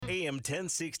AM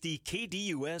 1060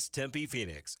 KDUS Tempe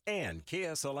Phoenix and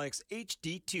KSLX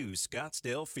HD2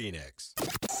 Scottsdale Phoenix.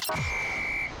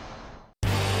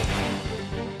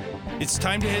 It's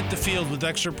time to hit the field with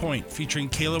Extra Point, featuring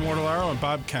Kayla Mortellaro and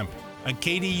Bob Kemp on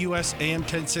KDUS AM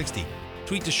 1060.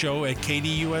 Tweet the show at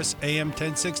KDUS AM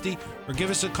 1060 or give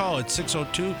us a call at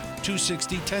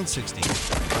 602-260-1060.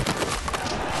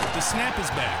 The snap is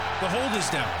back. The hold is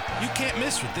down. You can't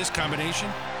miss with this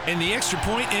combination. And the extra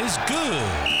point is good.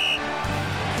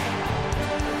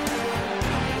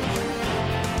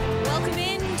 Welcome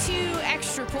into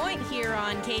Extra Point here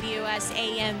on KDUS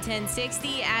AM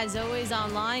 1060. As always,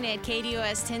 online at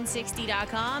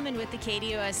KDUS1060.com and with the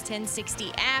KDUS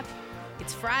 1060 app.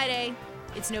 It's Friday.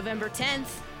 It's November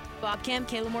 10th. Bob Kemp,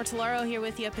 Kayla Mortellaro here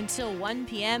with you up until 1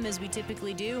 p.m. as we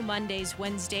typically do, Mondays,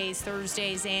 Wednesdays,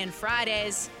 Thursdays, and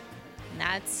Fridays.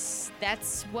 And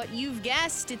that's what you've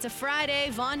guessed. It's a Friday.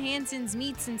 Von Hansen's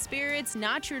Meats and Spirits,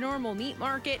 not your normal meat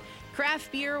market.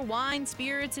 Craft beer, wine,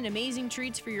 spirits, and amazing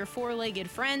treats for your four-legged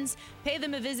friends. Pay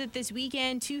them a visit this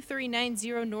weekend,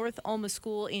 2390 North Alma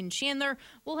School in Chandler.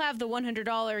 We'll have the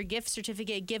 $100 gift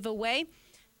certificate giveaway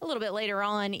a little bit later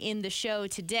on in the show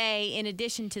today. In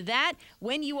addition to that,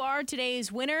 when you are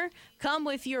today's winner, come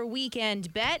with your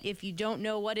weekend bet. If you don't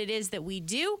know what it is that we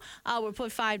do, we'll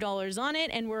put $5 on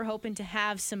it, and we're hoping to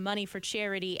have some money for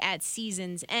charity at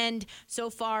season's end.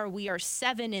 So far, we are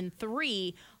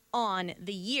 7-3 on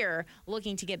the year,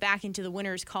 looking to get back into the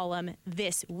winners column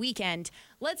this weekend.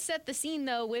 Let's set the scene,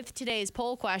 though, with today's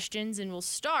poll questions, and we'll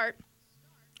start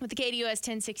with the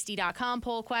KDUS1060.com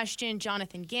poll question.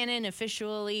 Jonathan Gannon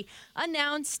officially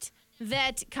announced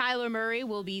that Kyler Murray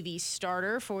will be the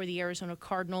starter for the Arizona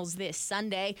Cardinals this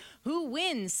Sunday. Who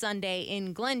wins Sunday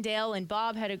in Glendale? And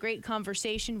Bob had a great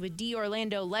conversation with D.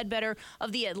 Orlando Ledbetter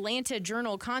of the Atlanta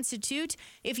Journal-Constitute.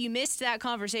 If you missed that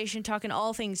conversation talking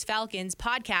all things Falcons,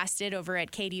 podcast it over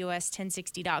at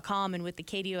KDUS1060.com and with the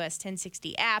KDUS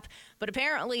 1060 app. But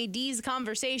apparently, D's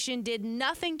conversation did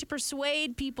nothing to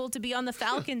persuade people to be on the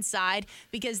Falcons side,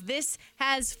 because this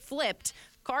has flipped.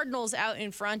 Cardinals out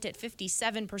in front at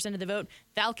 57% of the vote.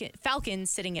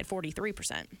 Falcons sitting at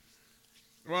 43%.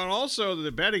 Well, also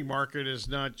the betting market has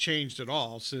not changed at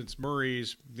all since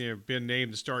Murray's been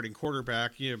named the starting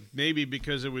quarterback. Maybe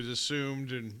because it was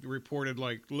assumed and reported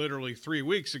like literally 3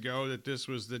 weeks ago that this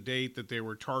was the date that they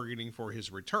were targeting for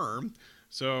his return.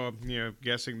 So,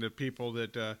 guessing the people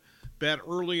that bet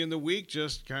early in the week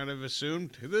just kind of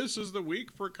assumed this is the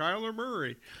week for Kyler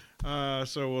Murray.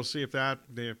 So we'll see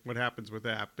what happens with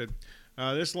that. But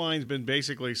this line's been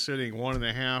basically sitting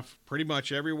 1.5 pretty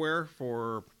much everywhere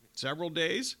for several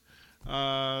days. So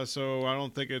I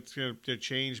don't think it's going to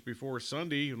change before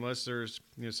Sunday unless there's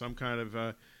some kind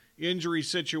of injury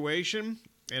situation.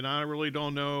 And I really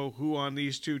don't know who on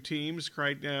these two teams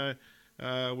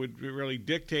would really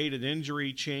dictate an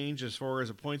injury change as far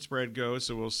as a point spread goes.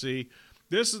 So we'll see.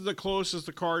 This is the closest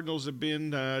the Cardinals have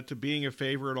been to being a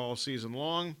favorite all season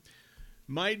long.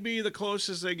 Might be the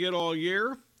closest they get all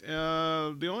year.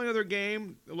 The only other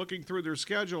game, looking through their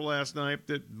schedule last night,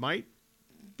 that might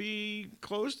be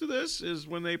close to this is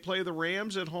when they play the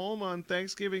Rams at home on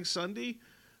Thanksgiving Sunday.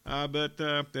 But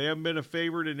they haven't been a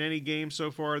favorite in any game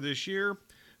so far this year.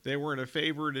 They weren't a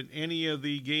favorite in any of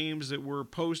the games that were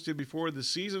posted before the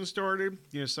season started.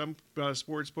 Some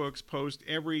sports books post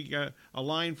a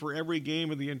line for every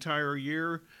game of the entire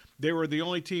year. They were the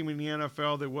only team in the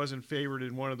NFL that wasn't favored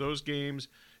in one of those games,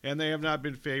 and they have not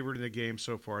been favored in the game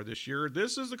so far this year.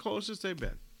 This is the closest they've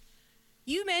been.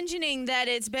 You mentioning that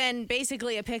it's been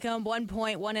basically a pick-em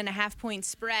 1.5 point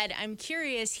spread. I'm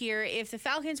curious here if the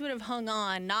Falcons would have hung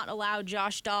on, not allowed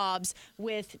Josh Dobbs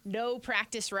with no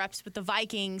practice reps with the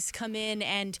Vikings come in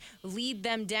and lead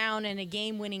them down in a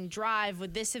game-winning drive.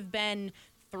 Would this have been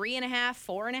 3.5,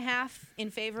 4.5 in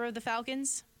favor of the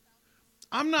Falcons?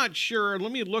 I'm not sure.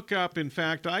 Let me look up. In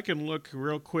fact, I can look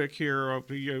real quick here.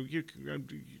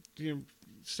 You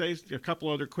say a couple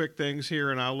other quick things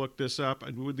here, and I'll look this up.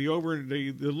 With the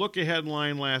look-ahead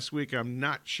line last week, I'm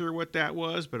not sure what that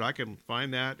was, but I can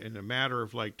find that in a matter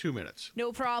of like 2 minutes.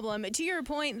 No problem. To your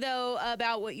point, though,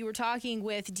 about what you were talking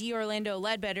with D. Orlando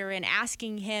Ledbetter and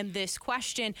asking him this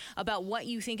question about what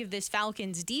you think of this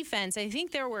Falcons defense, I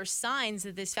think there were signs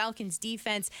that this Falcons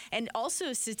defense, and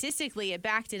also statistically it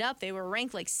backed it up, they were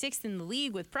ranked like 6th in the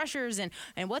league with pressures and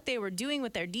what they were doing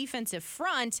with their defensive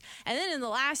front. And then in the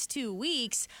last 2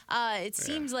 weeks, it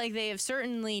seems like they have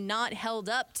certainly not held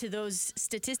up to those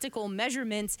statistical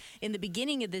measurements in the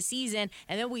beginning of the season.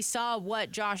 And then we saw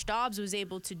what Josh Dobbs was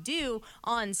able to do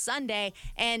on Sunday,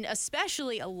 and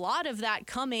especially a lot of that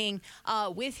coming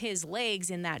with his legs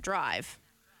in that drive.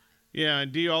 Yeah,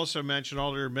 and Dee also mentioned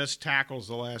all their missed tackles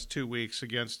the last 2 weeks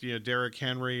against Derrick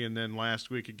Henry and then last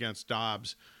week against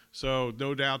Dobbs. So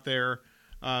no doubt their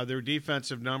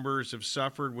defensive numbers have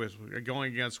suffered with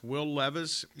going against Will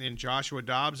Levis and Joshua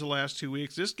Dobbs the last 2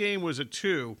 weeks. This game was at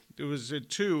 2. It was at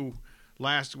 2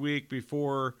 last week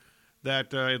before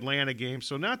that Atlanta game,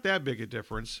 so not that big a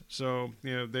difference. So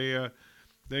the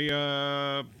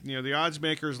odds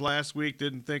makers last week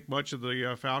didn't think much of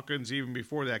the Falcons even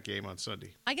before that game on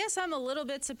Sunday. I guess I'm a little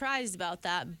bit surprised about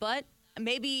that, but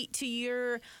maybe to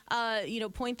your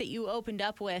point that you opened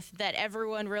up with, that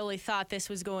everyone really thought this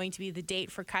was going to be the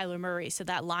date for Kyler Murray, so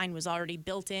that line was already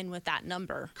built in with that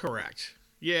number. Correct.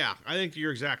 Yeah, I think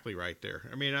you're exactly right there.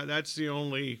 I mean, that's the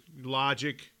only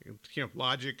logic.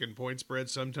 Logic and point spread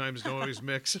sometimes don't always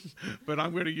mix, but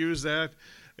I'm going to use that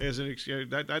as an excuse.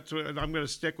 That's what I'm going to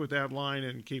stick with that line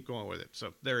and keep going with it.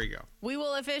 So there you go. We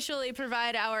will officially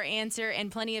provide our answer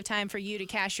and plenty of time for you to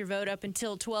cast your vote up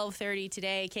until 12:30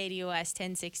 today.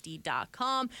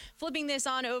 KDUS1060.com. Flipping this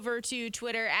on over to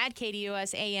Twitter at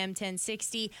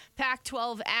KDUSAM1060.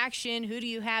 Pac-12 action. Who do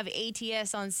you have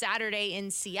ATS on Saturday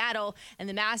in Seattle? And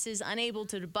the masses unable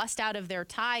to bust out of their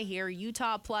tie here.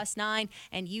 Utah +9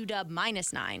 and UW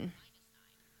 -9.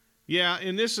 Yeah,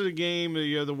 and this is a game,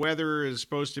 the weather is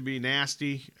supposed to be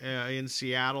nasty in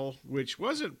Seattle, which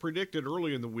wasn't predicted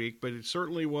early in the week, but it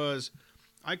certainly was.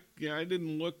 I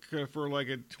didn't look for like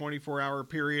a 24-hour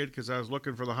period because I was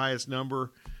looking for the highest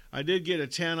number. I did get a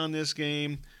 10 on this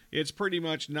game. It's pretty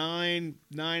much 9,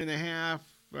 9.5.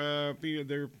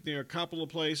 There a couple of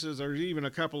places. There's even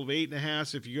a couple of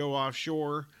 8.5s if you go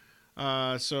offshore.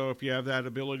 So if you have that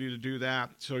ability to do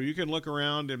that, so you can look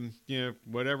around and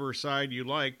whatever side you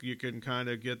like, you can kind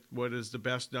of get what is the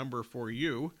best number for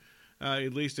you.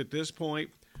 At least at this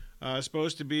point,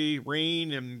 supposed to be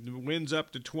rain and winds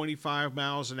up to 25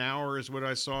 miles an hour is what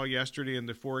I saw yesterday in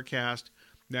the forecast.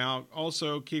 Now,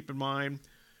 also keep in mind,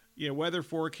 weather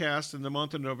forecast in the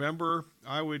month of November.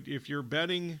 I would, if you're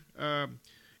betting,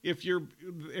 if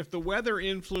the weather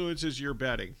influences your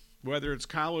betting, whether it's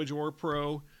college or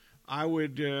pro, I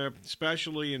would,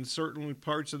 especially in certain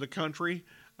parts of the country,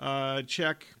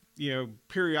 check,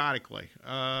 periodically,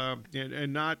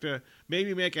 and not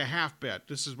maybe make a half bet.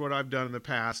 This is what I've done in the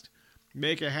past.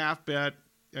 Make a half bet,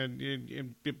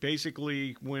 and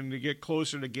basically when you get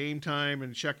closer to game time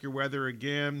and check your weather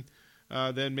again,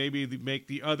 then maybe make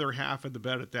the other half of the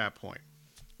bet at that point.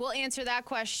 We'll answer that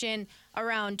question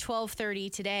around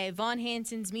 12:30 today. Von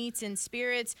Hansen's Meats and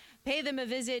Spirits. Pay them a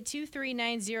visit,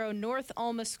 2390 North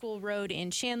Alma School Road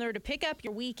in Chandler, to pick up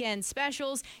your weekend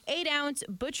specials. 8-ounce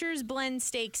Butcher's Blend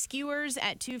Steak Skewers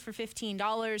at 2 for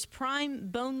 $15. Prime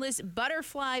boneless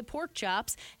butterfly pork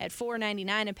chops at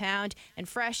 $4.99 a pound. And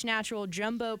fresh natural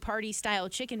jumbo party-style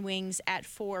chicken wings at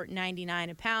 $4.99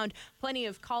 a pound. Plenty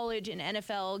of college and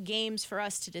NFL games for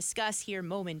us to discuss here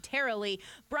momentarily.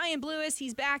 Brian Blewis,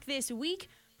 he's back this week.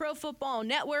 Pro Football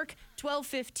Network,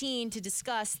 12:15 to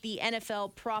discuss the NFL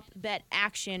prop bet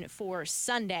action for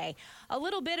Sunday. A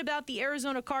little bit about the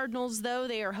Arizona Cardinals, though.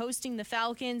 They are hosting the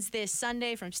Falcons this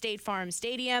Sunday from State Farm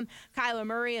Stadium. Kyler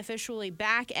Murray officially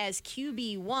back as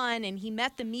QB1, and he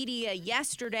met the media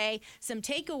yesterday. Some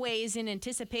takeaways in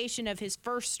anticipation of his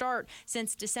first start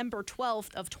since December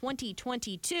 12th of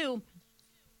 2022.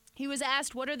 He was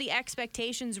asked, what are the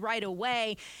expectations right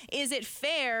away? Is it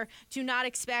fair to not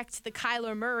expect the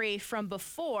Kyler Murray from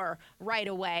before right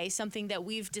away? Something that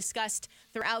we've discussed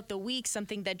throughout the week,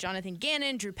 something that Jonathan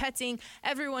Gannon, Drew Petzing,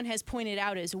 everyone has pointed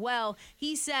out as well.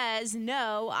 He says,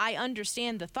 no, I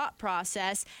understand the thought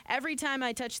process. Every time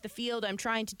I touch the field, I'm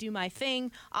trying to do my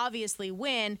thing, obviously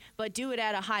win, but do it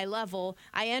at a high level.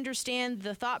 I understand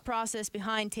the thought process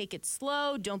behind take it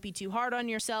slow, don't be too hard on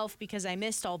yourself because I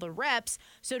missed all the reps.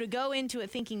 So to go into it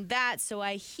thinking that, so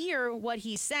I hear what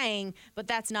he's saying, but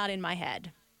that's not in my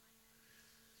head.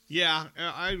 Yeah,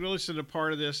 I listened to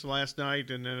part of this last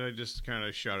night, and then I just kind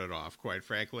of shut it off, quite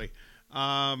frankly,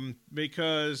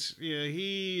 because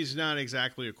he's not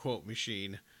exactly a quote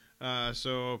machine.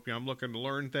 So I'm looking to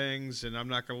learn things, and I'm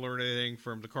not going to learn anything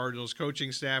from the Cardinals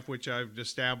coaching staff, which I've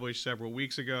established several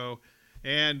weeks ago.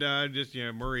 And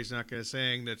Murray's not going to say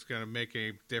anything that's going to make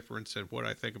a difference in what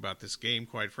I think about this game,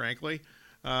 quite frankly.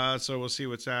 So we'll see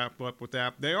what's up with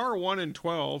that. They are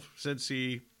 1-12 since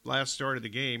he last started the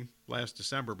game, last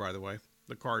December, by the way.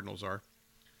 The Cardinals are.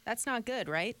 That's not good,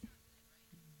 right?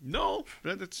 No,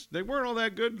 they weren't all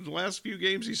that good in the last few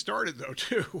games he started, though,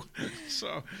 too.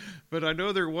 But I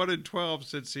know they're 1-12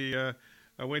 since he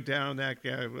went down that.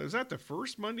 Was that the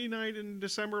first Monday night in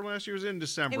December last year? It was in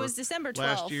December. It was December 12th.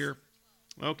 Last year.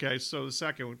 Okay, so the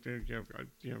second,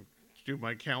 do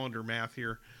my calendar math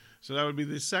here. So that would be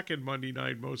the second Monday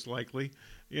night, most likely,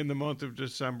 in the month of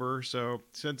December. So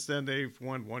since then, they've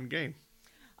won one game.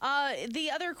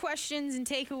 The other questions and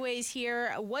takeaways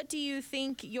here. What do you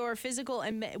think your physical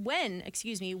and when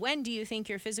do you think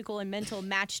your physical and mental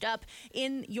matched up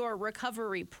in your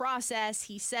recovery process?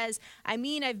 He says, I've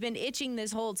been itching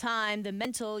this whole time. The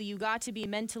mental, you got to be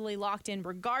mentally locked in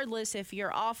regardless if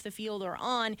you're off the field or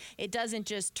on. It doesn't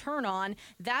just turn on.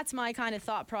 That's my kind of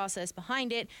thought process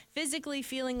behind it. Physically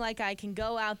feeling like I can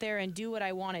go out there and do what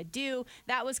I want to do.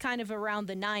 That was kind of around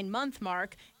the 9-month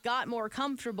mark. Got more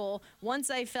comfortable. Once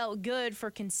I felt good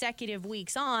for consecutive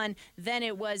weeks on, then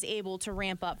it was able to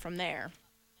ramp up from there.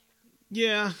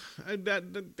 Yeah,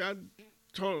 I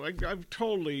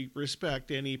totally respect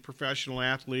any professional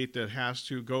athlete that has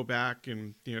to go back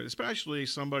and, especially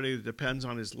somebody that depends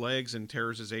on his legs and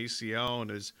tears his ACL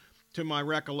and is, to my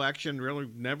recollection, really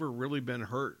never really been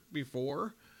hurt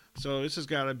before. So this has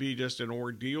got to be just an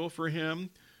ordeal for him.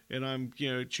 And I'm,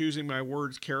 choosing my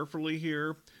words carefully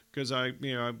here, because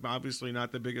I'm obviously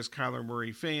not the biggest Kyler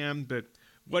Murray fan, but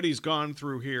what he's gone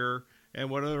through here and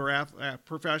what other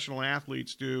professional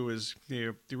athletes do is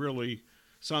really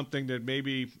something that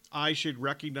maybe I should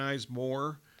recognize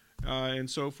more and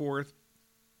so forth.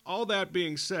 All that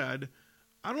being said,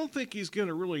 I don't think he's going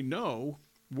to really know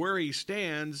where he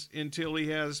stands until he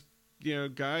has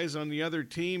guys on the other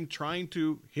team trying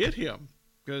to hit him,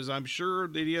 because I'm sure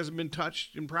that he hasn't been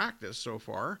touched in practice so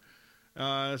far.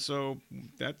 So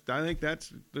I think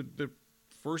that's the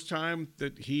first time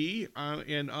that he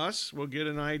and us will get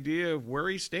an idea of where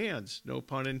he stands, no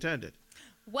pun intended.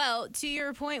 Well, to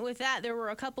your point with that, there were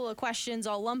a couple of questions.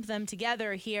 I'll lump them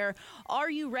together here. Are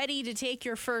you ready to take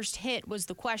your first hit was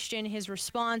the question. His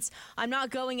response, I'm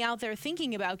not going out there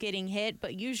thinking about getting hit,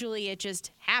 but usually it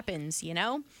just happens,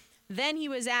 Then he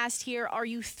was asked here, are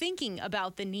you thinking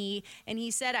about the knee? And he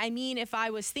said, if I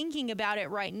was thinking about it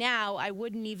right now, I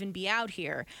wouldn't even be out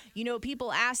here.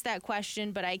 People ask that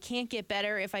question, but I can't get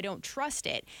better if I don't trust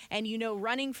it. And,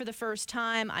 running for the first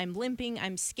time, I'm limping,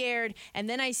 I'm scared. And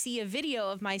then I see a video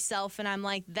of myself and I'm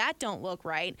like, that don't look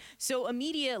right. So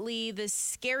immediately the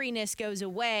scariness goes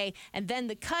away. And then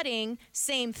the cutting,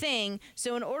 same thing.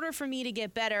 So in order for me to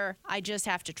get better, I just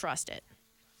have to trust it.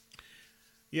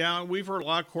 Yeah, we've heard a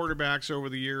lot of quarterbacks over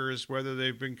the years, whether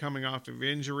they've been coming off of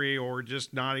injury or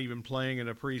just not even playing in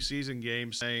a preseason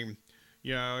game, saying,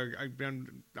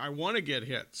 I want to get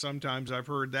hit. Sometimes I've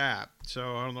heard that.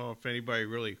 So I don't know if anybody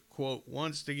really, quote,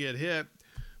 wants to get hit,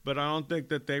 but I don't think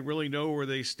that they really know where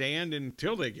they stand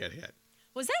until they get hit.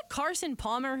 Was that Carson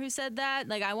Palmer who said that?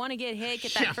 Like, I want to get hit,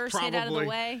 get that first hit out of the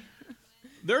way?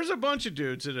 There's a bunch of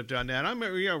dudes that have done that.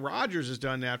 Rodgers has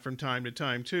done that from time to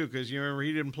time, too, because you remember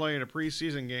he didn't play in a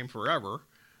preseason game forever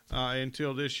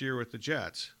until this year with the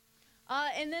Jets.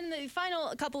 And then the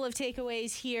final couple of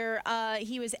takeaways here,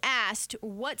 he was asked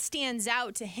what stands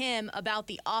out to him about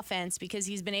the offense, because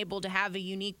he's been able to have a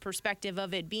unique perspective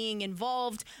of it being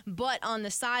involved, but on the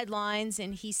sidelines,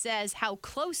 and he says how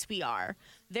close we are.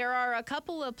 There are a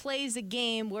couple of plays a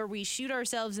game where we shoot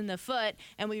ourselves in the foot,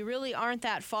 and we really aren't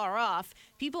that far off.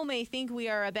 People may think we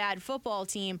are a bad football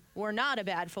team. We're not a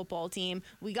bad football team.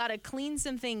 We got to clean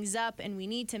some things up, and we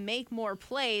need to make more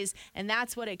plays, and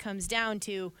that's what it comes down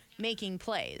to, making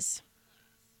plays.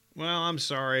 Well, I'm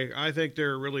sorry. I think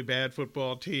they're a really bad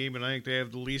football team, and I think they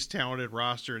have the least talented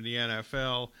roster in the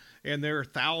NFL, and they're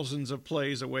thousands of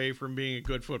plays away from being a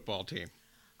good football team.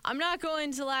 I'm not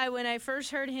going to lie. When I first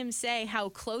heard him say how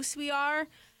close we are,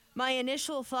 my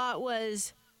initial thought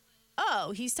was,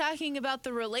 oh, he's talking about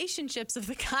the relationships of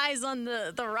the guys on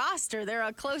the roster. They're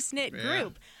a close-knit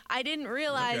group. I didn't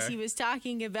realize he was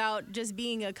talking about just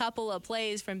being a couple of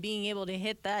plays from being able to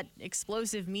hit that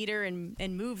explosive meter and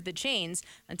move the chains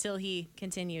until he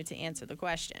continued to answer the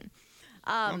question.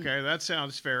 Okay, that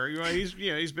sounds fair.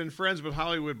 He's been friends with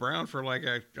Hollywood Brown for like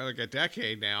a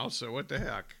decade now. So what the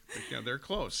heck? They're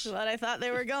close. What I thought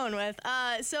they were going with.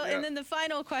 And then the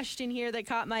final question here that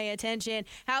caught my attention: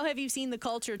 how have you seen the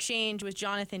culture change with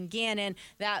Jonathan Gannon?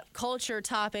 That culture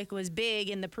topic was big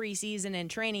in the preseason and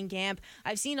training camp.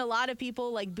 I've seen a lot of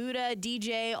people like Buddha,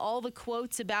 DJ, all the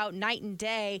quotes about night and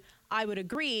day. I would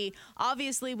agree.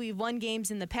 Obviously, we've won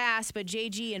games in the past, but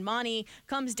JG and Monty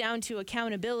comes down to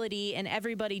accountability and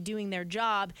everybody doing their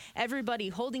job, everybody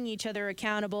holding each other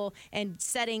accountable and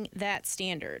setting that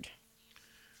standard.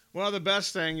 Well, the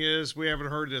best thing is we haven't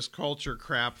heard this culture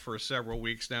crap for several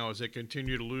weeks now as they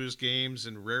continue to lose games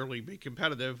and rarely be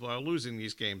competitive while losing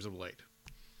these games of late.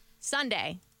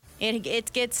 Sunday.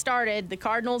 It gets started. The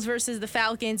Cardinals versus the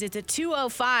Falcons. It's a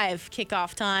 2:05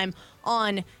 kickoff time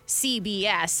on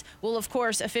CBS. We'll, of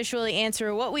course, officially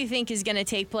answer what we think is going to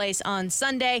take place on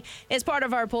Sunday as part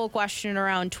of our poll question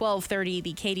around 12:30,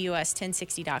 the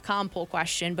KDUS1060.com poll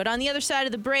question. But on the other side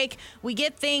of the break, we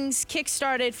get things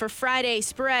kick-started for Friday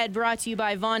Spread, brought to you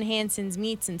by Von Hansen's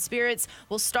Meats and Spirits.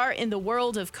 We'll start in the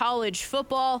world of college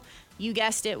football. You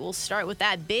guessed it, we'll start with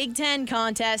that Big Ten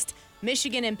contest,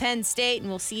 Michigan and Penn State, and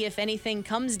we'll see if anything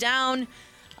comes down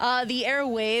the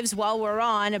airwaves while we're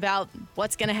on about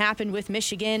what's going to happen with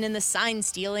Michigan and the sign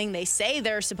stealing. They say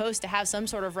they're supposed to have some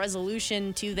sort of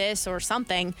resolution to this or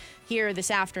something here this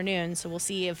afternoon, so we'll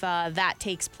see if that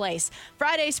takes place.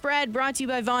 Friday Spread brought to you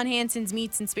by Von Hansen's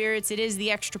Meats and Spirits. It is the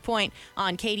Extra Point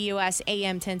on KDUS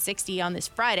AM 1060 on this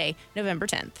Friday, November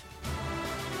 10th.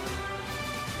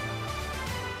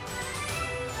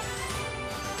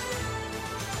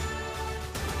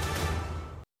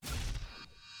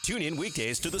 Tune in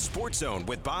weekdays to the Sports Zone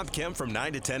with Bob Kemp from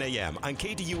 9 to 10 a.m. on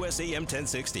KDUS AM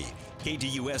 1060,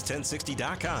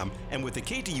 KDUS1060.com, and with the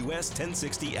KDUS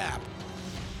 1060 app.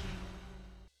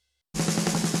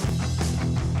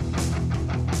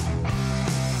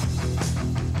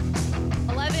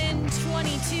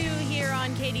 Here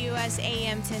on KDUS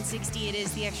AM 1060, it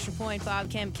is the Extra Point. Bob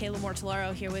Kemp, Kayla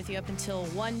Mortellaro here with you up until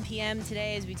 1 p.m.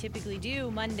 today, as we typically do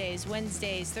Mondays,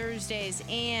 Wednesdays, Thursdays,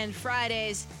 and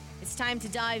Fridays. It's time to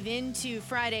dive into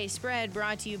Friday Spread,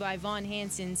 brought to you by Von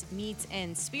Hansen's Meats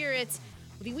and Spirits.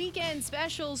 The weekend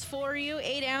specials for you: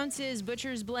 8 ounces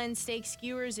Butcher's Blend steak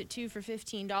skewers at 2 for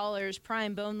 $15,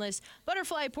 prime boneless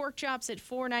butterfly pork chops at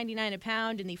 $4.99 a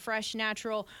pound, and the fresh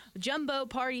natural jumbo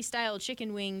party style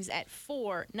chicken wings at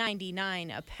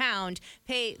 $4.99 a pound.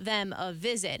 Pay them a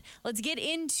visit. Let's get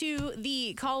into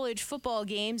the college football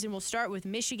games, and we'll start with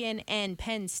Michigan and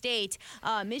Penn State.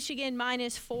 Michigan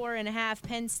minus 4.5,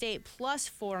 Penn State plus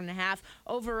 4.5.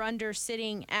 Over under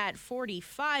sitting at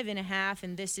 45.5,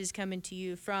 and this is coming to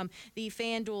you from the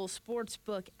FanDuel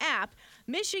Sportsbook app.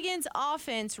 Michigan's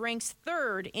offense ranks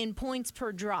third in points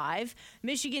per drive.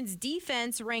 Michigan's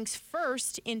defense ranks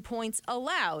first in points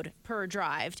allowed per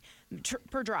drive.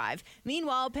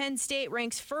 Meanwhile, Penn State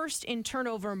ranks first in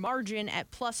turnover margin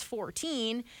at plus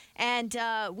 14. And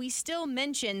we still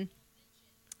mention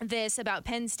this about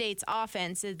Penn State's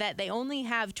offense, is that they only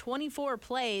have 24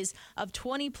 plays of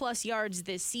 20-plus yards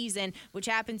this season, which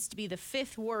happens to be the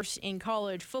fifth worst in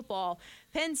college football.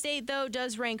 Penn State, though,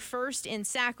 does rank first in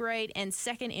sack rate and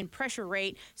second in pressure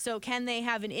rate, so can they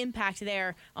have an impact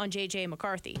there on J.J.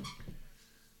 McCarthy?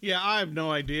 Yeah, I have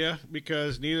no idea,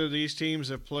 because neither of these teams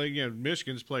have played.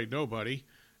 Michigan's played nobody,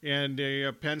 and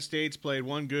Penn State's played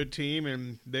one good team,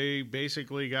 and they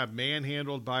basically got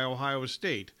manhandled by Ohio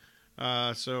State.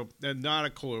 So not a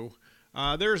clue.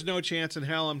 There's no chance in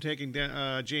hell I'm taking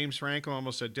James Franklin. I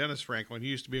almost said Dennis Franklin. He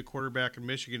used to be a quarterback in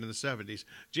Michigan in the 70s.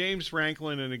 James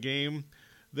Franklin in a game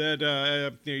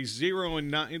that he's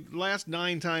 0-9. Last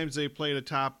 9 times they played a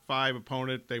top 5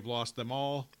 opponent, they've lost them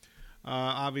all.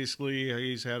 Obviously,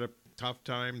 he's had a tough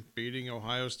time beating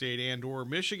Ohio State and/or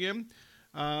Michigan.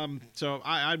 So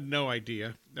I have no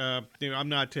idea. I'm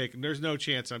not taking. There's no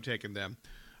chance I'm taking them.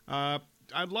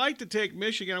 I'd like to take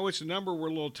Michigan. I wish the number were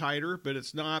a little tighter, but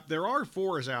it's not. There are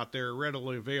 4s out there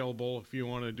readily available if you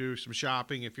want to do some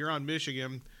shopping. If you're on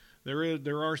Michigan,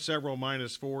 there are several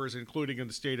minus 4s, including in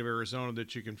the state of Arizona,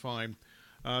 that you can find.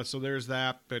 So there's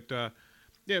that. But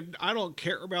I don't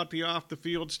care about the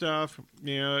off-the-field stuff.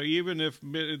 Even if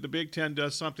the Big Ten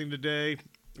does something today,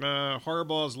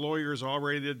 Harbaugh's lawyers all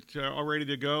ready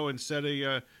to go and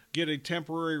get a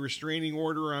temporary restraining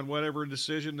order on whatever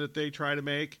decision that they try to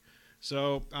make.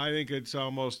 So I think it's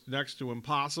almost next to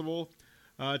impossible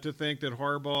to think that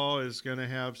Harbaugh is going to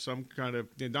have some kind of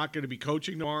 – not going to be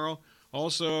coaching tomorrow.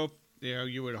 Also,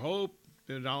 you would hope,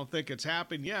 and I don't think it's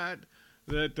happened yet,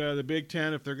 that the Big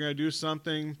Ten, if they're going to do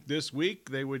something this week,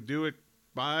 they would do it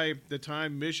by the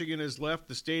time Michigan has left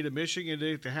the state of Michigan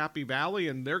to Happy Valley,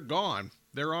 and they're gone.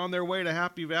 They're on their way to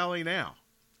Happy Valley now,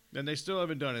 and they still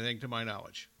haven't done anything to my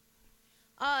knowledge.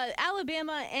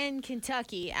 Alabama and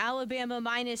Kentucky. Alabama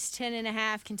minus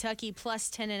 10.5, Kentucky plus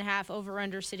 10.5,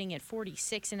 over-under sitting at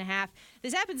 46.5.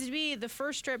 This happens to be the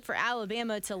first trip for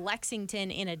Alabama to Lexington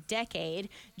in a decade.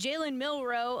 Jalen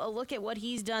Milroe, a look at what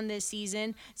he's done this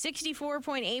season.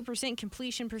 64.8%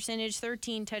 completion percentage,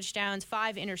 13 touchdowns,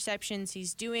 5 interceptions.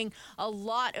 He's doing a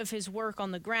lot of his work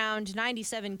on the ground.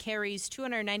 97 carries,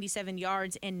 297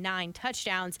 yards, and 9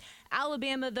 touchdowns.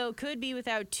 Alabama, though, could be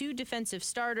without 2 defensive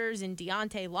starters in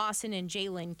Deontay Lawson and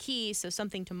Jalen Key, so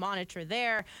something to monitor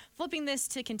there. Flipping this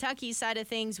to Kentucky's side of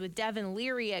things with Devin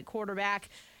Leary at quarterback.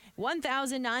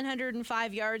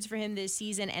 1,905 yards for him this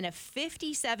season and a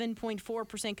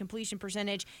 57.4% completion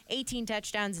percentage, 18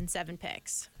 touchdowns and 7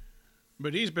 picks.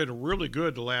 But he's been really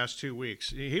good the last 2 weeks.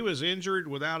 He was injured,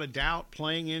 without a doubt,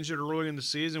 playing injured early in the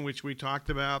season, which we talked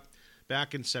about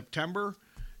back in September.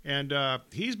 And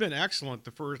he's been excellent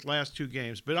the last 2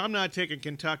 games. But I'm not taking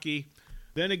Kentucky.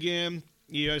 Then again,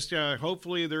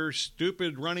 hopefully their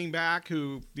stupid running back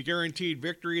who guaranteed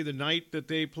victory the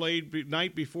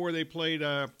night before they played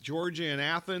Georgia in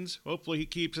Athens. Hopefully he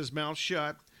keeps his mouth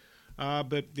shut.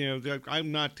 But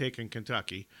I'm not taking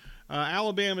Kentucky.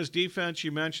 Alabama's defense,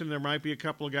 you mentioned there might be a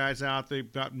couple of guys out. They've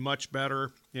gotten much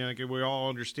better. We all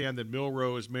understand that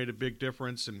Milroe has made a big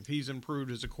difference, and he's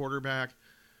improved as a quarterback.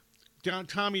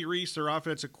 Tommy Reese, their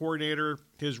offensive coordinator,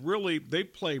 they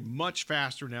play much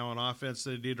faster now on offense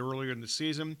than they did earlier in the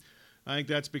season. I think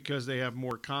that's because they have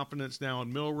more confidence now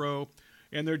in Milroe.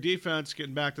 And their defense,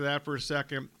 getting back to that for a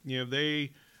second,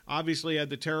 they obviously had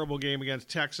the terrible game against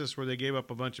Texas where they gave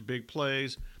up a bunch of big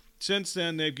plays. Since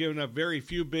then, they've given up very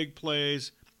few big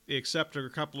plays, except for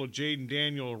a couple of Jaden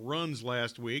Daniel runs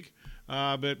last week.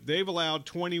 But they've allowed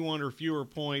 21 or fewer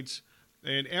points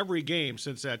in every game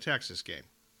since that Texas game.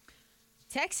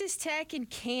 Texas Tech and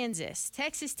Kansas.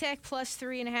 Texas Tech plus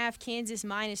 3.5, Kansas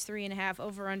minus 3.5,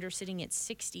 over-under sitting at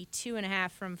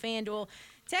 62.5 from FanDuel.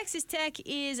 Texas Tech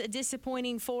is a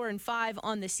disappointing 4-5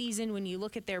 on the season when you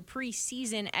look at their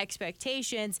preseason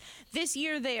expectations. This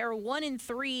year they are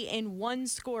 1-3 in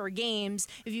one-score games.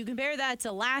 If you compare that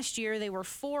to last year, they were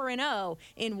 4-0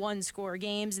 in one-score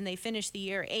games, and they finished the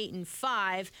year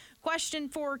 8-5. Question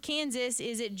for Kansas,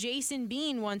 is it Jason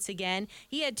Bean once again?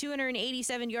 He had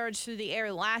 287 yards through the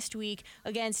air last week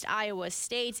against Iowa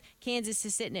State. Kansas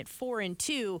is sitting at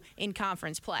 4-2 in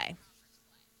conference play.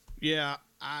 Yeah,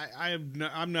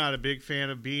 I'm not a big fan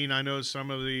of Bean. I know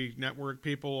some of the network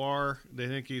people are. They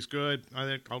think he's good.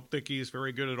 I don't think he's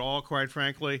very good at all, quite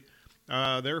frankly.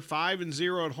 They're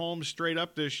 5-0 at home straight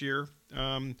up this year.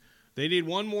 They need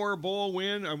one more bowl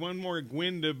win, or one more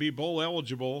win to be bowl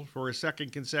eligible for a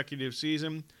second consecutive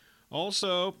season.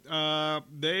 Also,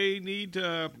 they need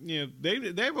to,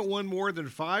 they haven't won more than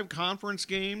 5 conference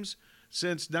games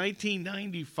since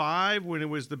 1995 when it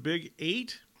was the Big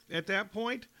 8 at that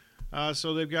point.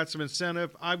 So they've got some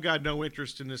incentive. I've got no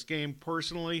interest in this game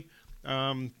personally.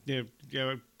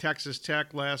 Texas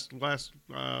Tech last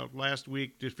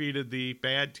week defeated the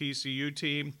bad TCU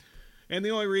team, and the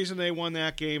only reason they won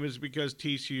that game is because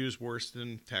TCU is worse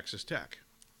than Texas Tech.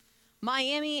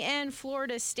 Miami and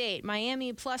Florida State.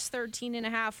 Miami plus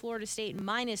 13.5, Florida State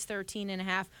minus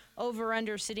 13.5,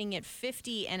 over-under sitting at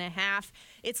 50.5.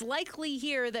 It's likely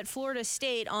here that Florida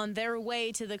State, on their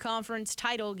way to the conference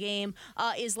title game,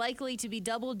 is likely to be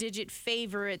double-digit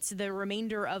favorites the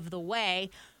remainder of the way.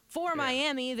 For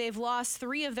Miami, they've lost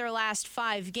 3 of their last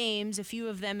 5 games, a few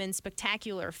of them in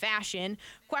spectacular fashion.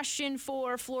 Question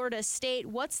for Florida State,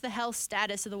 what's the health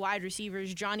status of the wide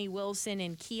receivers Johnny Wilson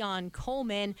and Keon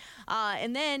Coleman?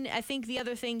 And then I think the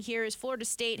other thing here is Florida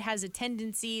State has a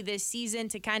tendency this season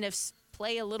to kind of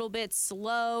play a little bit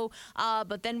slow,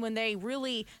 but then when they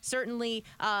really certainly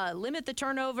limit the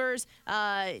turnovers,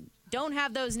 don't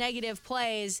have those negative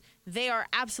plays, they are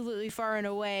absolutely far and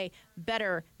away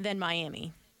better than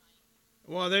Miami.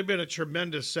 Well, they've been a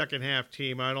tremendous second-half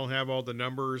team. I don't have all the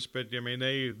numbers, but, I mean,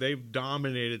 they've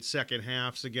dominated second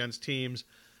halves against teams.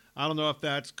 I don't know if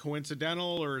that's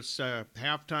coincidental or it's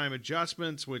halftime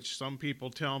adjustments, which some people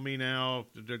tell me now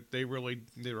that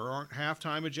there aren't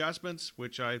halftime adjustments,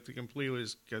 which I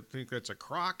think that's a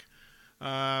crock.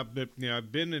 But,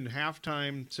 I've been in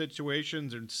halftime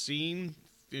situations and seen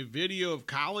a video of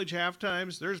college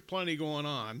halftimes. There's plenty going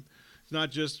on. Not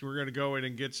just we're going to go in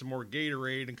and get some more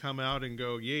Gatorade and come out and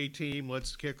go, yay, team,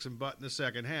 let's kick some butt in the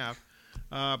second half.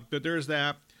 But there's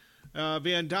that.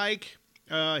 Van Dyke,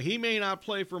 he may not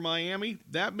play for Miami.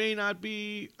 That may not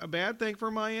be a bad thing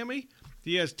for Miami.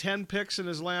 He has 10 picks in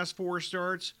his last 4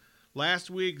 starts. Last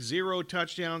week, 0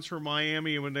 touchdowns for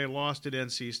Miami when they lost at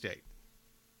NC State.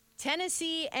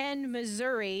 Tennessee and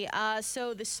Missouri.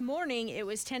 So this morning it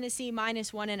was Tennessee minus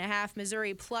 1.5,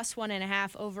 Missouri plus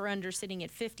 1.5, over-under sitting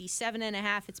at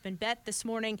 57.5. It's been bet this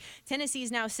morning. Tennessee is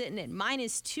now sitting at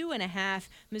minus 2.5,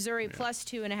 Missouri plus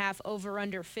 2.5,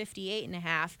 over-under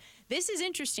 58.5. This is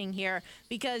interesting here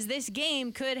because this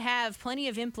game could have plenty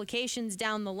of implications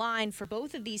down the line for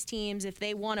both of these teams if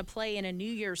they want to play in a New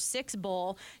Year's Six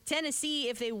Bowl. Tennessee,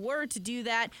 if they were to do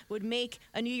that, would make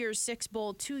a New Year's Six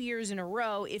Bowl 2 years in a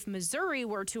row. If Missouri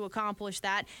were to accomplish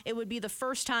that, it would be the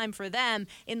first time for them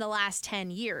in the last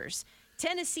 10 years.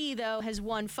 Tennessee, though, has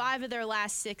won 5 of their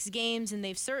last 6 games, and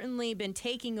they've certainly been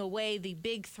taking away the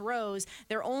big throws.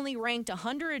 They're only ranked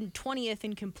 120th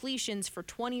in completions for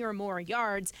 20 or more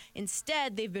yards.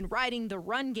 Instead, they've been riding the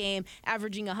run game,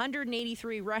 averaging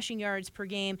 183 rushing yards per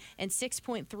game and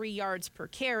 6.3 yards per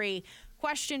carry.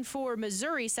 Question for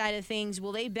Missouri side of things,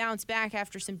 will they bounce back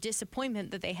after some disappointment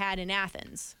that they had in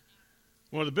Athens?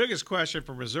 Well, the biggest question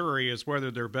for Missouri is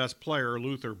whether their best player,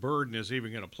 Luther Burden, is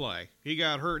even going to play. He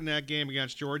got hurt in that game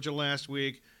against Georgia last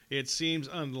week. It seems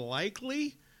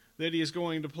unlikely that he is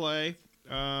going to play.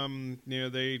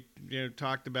 They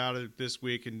talked about it this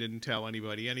week and didn't tell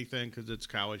anybody anything because it's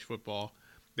college football.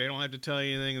 They don't have to tell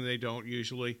you anything, and they don't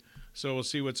usually. So we'll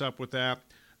see what's up with that.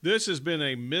 This has been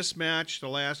a mismatch the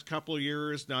last couple of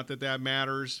years. Not that that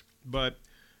matters, but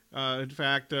in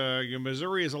fact,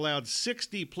 Missouri has allowed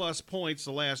 60-plus points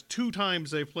the last 2 times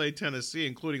they've played Tennessee,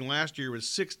 including last year was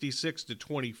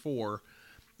 66-24.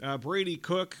 Brady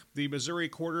Cook, the Missouri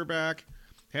quarterback,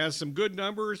 has some good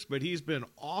numbers, but he's been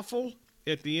awful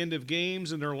at the end of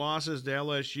games in their losses to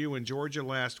LSU and Georgia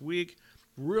last week.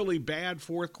 Really bad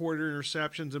fourth-quarter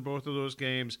interceptions in both of those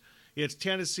games. It's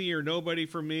Tennessee or nobody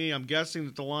for me. I'm guessing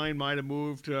that the line might have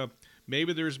moved.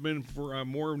 Maybe there's been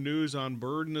more news on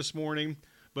Burden this morning.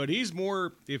 But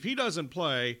if he doesn't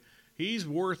play, he's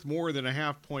worth more than a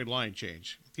half-point line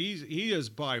change. He is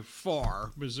by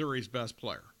far Missouri's best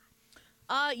player.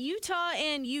 Utah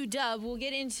and UW, we'll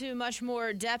get into much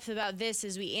more depth about this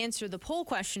as we answer the poll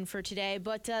question for today,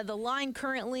 but the line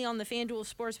currently on the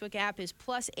FanDuel Sportsbook app is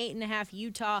plus 8.5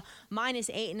 Utah, minus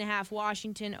 8.5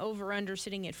 Washington, over-under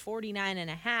sitting at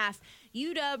 49.5.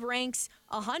 UW ranks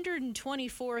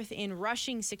 124th in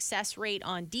rushing success rate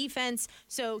on defense.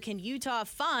 So can Utah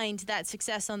find that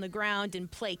success on the ground and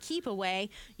play keep away?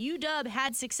 UW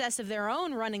had success of their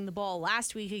own running the ball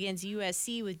last week against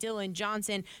USC with Dylan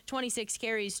Johnson, 26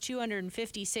 carries,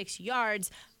 256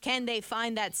 yards. Can they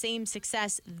find that same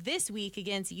success this week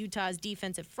against Utah's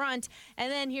defensive front? And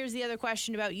then here's the other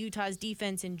question about Utah's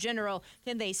defense in general.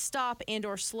 Can they stop and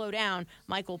or slow down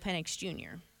Michael Penix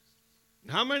Jr.?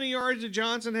 How many yards did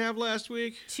Johnson have last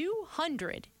week?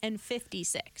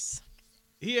 256.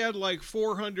 He had like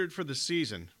 400 for the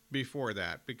season before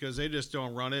that because they just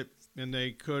don't run it, and they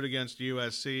could against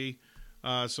USC.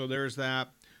 So there's that.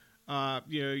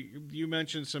 You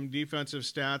mentioned some defensive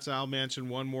stats. I'll mention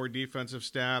one more defensive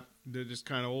stat. They're just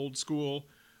kind of old school.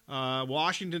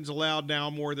 Washington's allowed now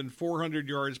more than 400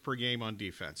 yards per game on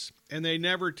defense, and they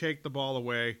never take the ball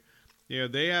away.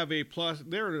 They have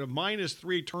they're at a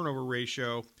 -3 turnover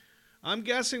ratio. I'm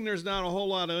guessing there's not a whole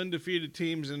lot of undefeated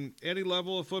teams in any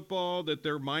level of football that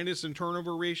they're minus in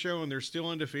turnover ratio and they're still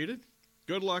undefeated.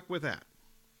 Good luck with that.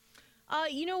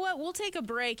 You know what? We'll take a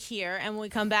break here, and when we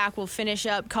come back, we'll finish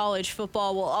up college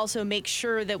football. We'll also make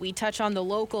sure that we touch on the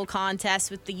local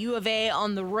contest with the U of A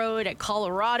on the road at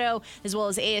Colorado, as well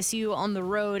as ASU on the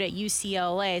road at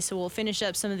UCLA. So we'll finish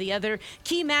up some of the other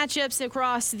key matchups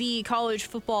across the college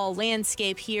football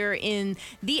landscape here in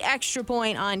the Extra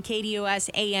Point on KDUS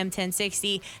AM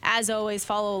 1060. As always,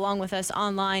 follow along with us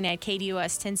online at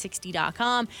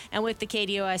KDUS1060.com and with the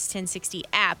KDUS 1060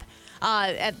 app.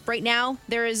 Right now,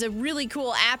 there is a really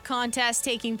cool app contest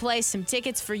taking place. Some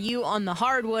tickets for you on the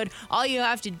hardwood. All you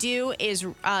have to do is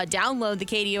download the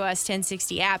KDUS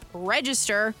 1060 app,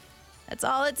 register. That's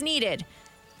all that's needed.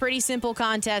 Pretty simple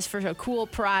contest for a cool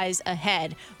prize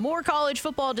ahead. More college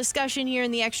football discussion here in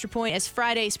the Extra Point as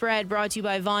Friday Spread, brought to you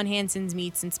by Von Hansen's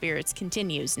Meats and Spirits,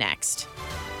 continues next.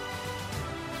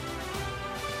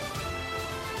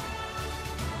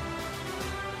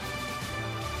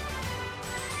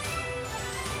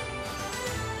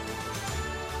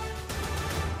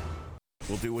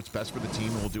 We'll do what's best for the team,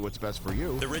 and we'll do what's best for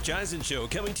you. The Rich Eisen Show,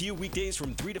 coming to you weekdays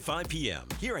from 3 to 5 p.m.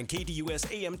 here on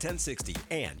KDUS AM 1060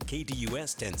 and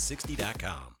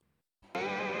KDUS1060.com.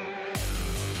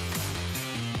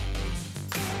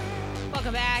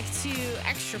 Welcome back to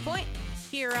Extra Point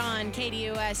here on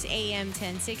KDUS AM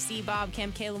 1060. Bob,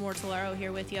 Kemp, Kayla Mortellaro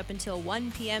here with you up until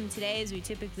 1 p.m. today, as we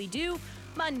typically do.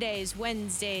 Mondays,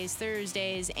 Wednesdays,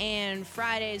 Thursdays, and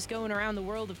Fridays, going around the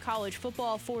world of college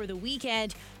football for the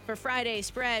weekend. For Friday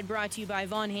Spread, brought to you by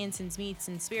Von Hansen's Meats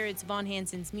and Spirits,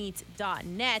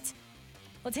 vonhansensmeats.net.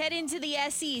 Let's head into the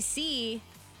SEC.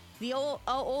 The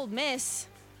Ole Miss,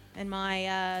 and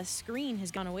my screen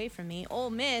has gone away from me.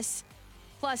 Ole Miss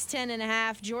plus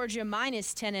 10.5, Georgia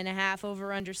minus 10.5,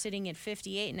 over-under sitting at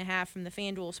 58.5 from the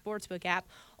FanDuel Sportsbook app.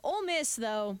 Ole Miss,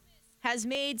 though, has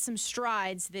made some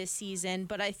strides this season,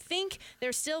 but I think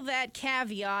there's still that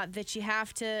caveat that you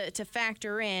have to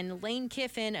factor in. Lane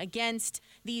Kiffin against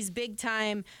these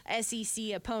big-time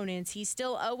SEC opponents. He's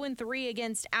still 0-3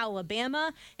 against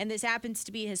Alabama, and this happens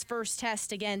to be his first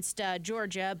test against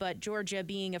Georgia, but Georgia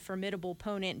being a formidable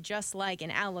opponent just like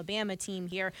an Alabama team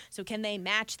here. So can they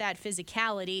match that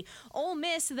physicality? Ole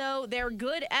Miss, though, they're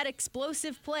good at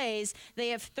explosive plays. They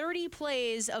have 30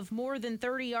 plays of more than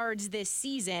 30 yards this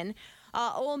season.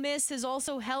 Ole Miss has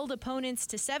also held opponents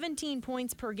to 17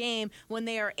 points per game when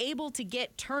they are able to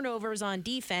get turnovers on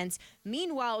defense.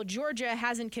 Meanwhile, Georgia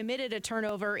hasn't committed a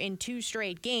turnover in 2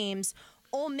 straight games.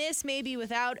 Ole Miss may be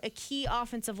without a key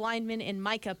offensive lineman in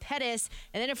Micah Pettis.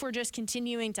 And then if we're just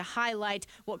continuing to highlight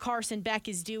what Carson Beck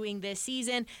is doing this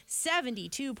season,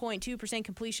 72.2%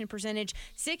 completion percentage,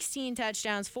 16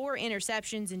 touchdowns, 4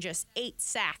 interceptions, and just 8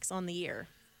 sacks on the year.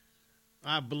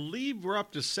 I believe we're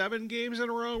up to 7 games in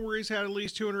a row where he's had at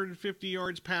least 250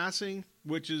 yards passing,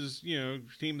 which is, a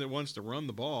team that wants to run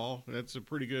the ball. That's a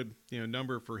pretty good,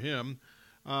 number for him.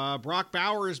 Brock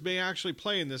Bowers may actually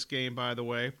play in this game, by the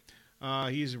way.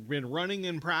 He's been running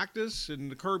in practice,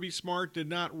 and Kirby Smart did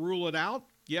not rule it out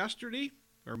yesterday,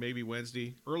 or maybe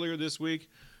Wednesday, earlier this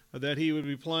week, that he would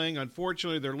be playing.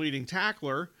 Unfortunately, their leading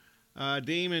tackler,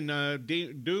 Damon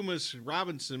Dumas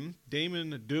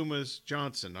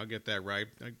Johnson. I'll get that right.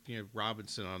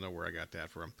 Robinson, I don't know where I got that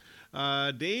from.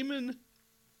 Damon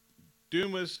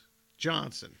Dumas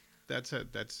Johnson. That's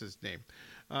his name.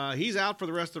 He's out for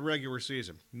the rest of the regular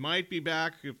season. Might be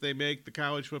back if they make the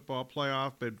college football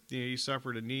playoff, but he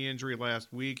suffered a knee injury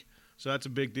last week, so that's a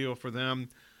big deal for them.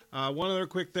 One other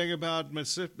quick thing about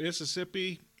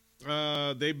Mississippi.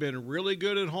 They've been really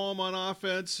good at home on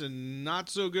offense and not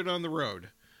so good on the road.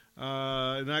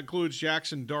 And that includes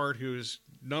Jackson Dart, whose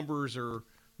numbers are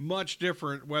much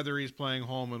different whether he's playing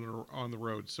home or on the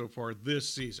road so far this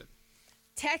season.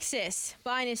 Texas,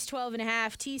 minus 12.5.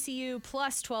 TCU,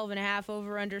 plus 12.5.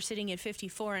 Over-under sitting at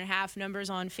 54.5. Numbers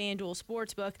on FanDuel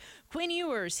Sportsbook. Quinn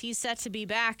Ewers, he's set to be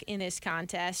back in this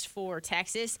contest for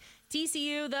Texas.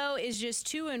 TCU, though, is just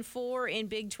 2-4 in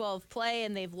Big 12 play,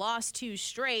 and they've lost 2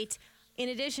 straight. In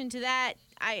addition to that,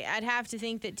 I'd have to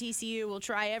think that TCU will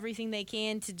try everything they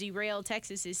can to derail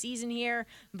Texas's season here,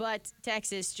 but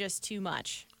Texas just too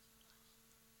much.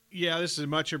 Yeah, this is a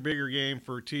much bigger game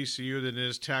for TCU than it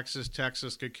is Texas.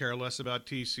 Texas could care less about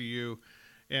TCU.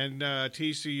 And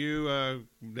TCU,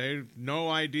 they have no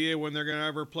idea when they're going to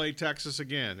ever play Texas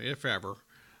again, if ever.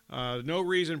 No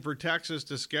reason for Texas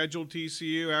to schedule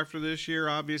TCU after this year,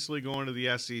 obviously going to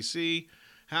the SEC.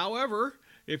 However,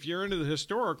 if you're into the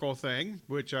historical thing,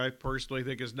 which I personally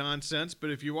think is nonsense, but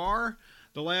if you are,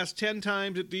 the last 10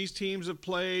 times that these teams have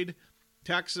played,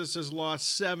 Texas has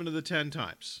lost 7 of the 10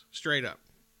 times, straight up.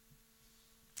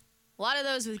 A lot of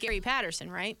those with Gary Patterson,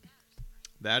 right?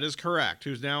 That is correct,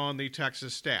 who's now on the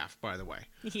Texas staff, by the way.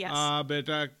 Yes.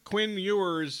 But Quinn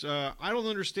Ewers, I don't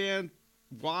understand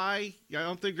why. I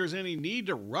don't think there's any need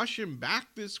to rush him back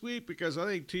this week because I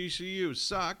think TCU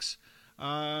sucks.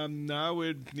 But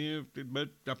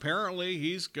apparently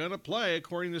he's going to play,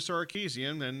 according to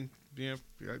Sarkisian, and the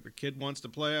kid wants to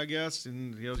play, I guess,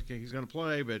 and he's going to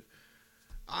play, but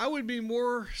I would be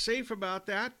more safe about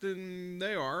that than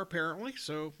they are, apparently,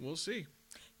 so we'll see.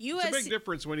 It's a big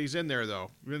difference when he's in there,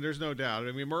 though. There's no doubt.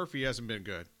 I mean, Murphy hasn't been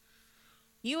good.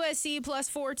 USC plus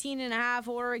 14.5,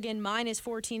 Oregon minus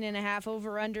 14.5,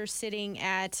 over-under sitting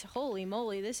at, holy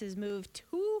moly, this has moved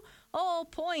 2 whole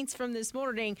points from this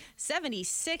morning,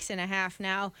 76.5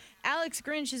 now. Alex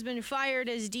Grinch has been fired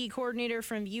as D coordinator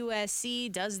from USC.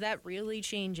 Does that really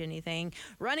change anything?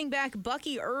 Running back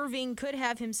Bucky Irving could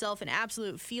have himself an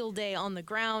absolute field day on the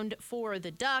ground for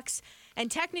the Ducks. And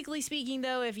technically speaking,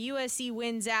 though, if USC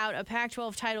wins out, a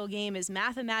Pac-12 title game is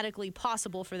mathematically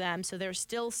possible for them, so there's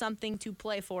still something to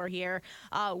play for here.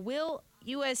 Will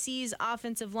USC's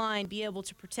offensive line be able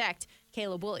to protect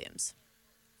Caleb Williams?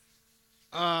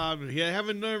 Yeah,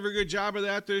 haven't done a very good job of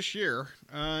that this year.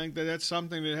 I think that's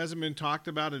something that hasn't been talked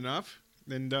about enough.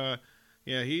 And,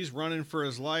 he's running for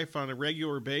his life on a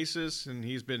regular basis, and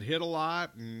he's been hit a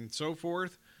lot and so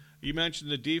forth. You mentioned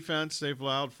the defense. They've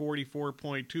allowed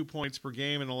 44.2 points per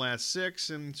game in the last 6,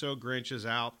 and so Grinch is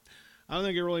out. I don't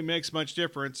think it really makes much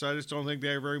difference. I just don't think they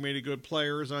have very many good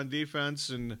players on defense,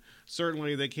 and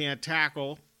certainly they can't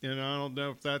tackle. I don't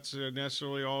know if that's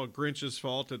necessarily all Grinch's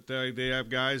fault that they have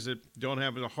guys that don't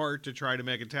have the heart to try to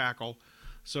make a tackle.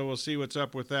 So we'll see what's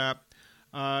up with that.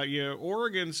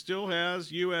 Oregon still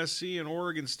has USC and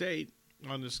Oregon State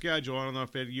on the schedule. I don't know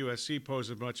if USC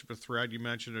poses much of a threat. You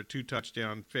mentioned a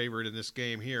 2-touchdown favorite in this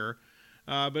game here.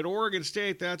 But Oregon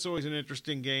State, that's always an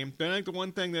interesting game. But I think the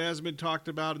one thing that hasn't been talked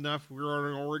about enough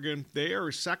regarding Oregon, they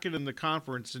are second in the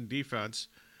conference in defense.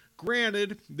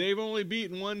 Granted, they've only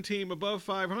beaten one team above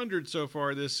 500 so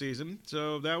far this season,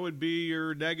 so that would be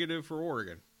your negative for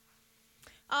Oregon.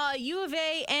 U of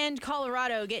A and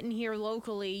Colorado getting here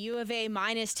locally. U of A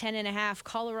minus 10.5,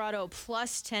 Colorado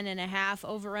plus 10.5.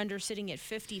 Over/under sitting at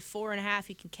 54.5.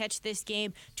 You can catch this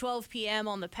game 12 p.m.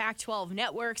 on the Pac-12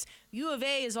 networks. U of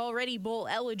A is already bowl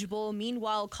eligible.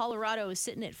 Meanwhile, Colorado is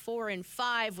sitting at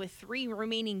 4-5 with 3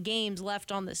 remaining games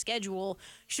left on the schedule.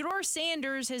 Shedeur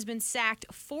Sanders has been sacked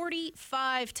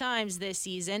 45 times this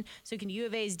season, so can U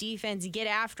of A's defense get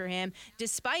after him?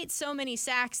 Despite so many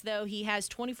sacks, though, he has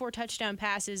 24 touchdown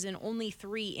passes and only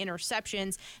 3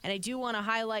 interceptions. And I do want to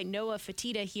highlight Noah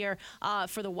Fatita here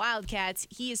for the Wildcats.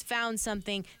 He has found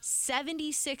something,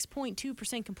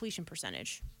 76.2% completion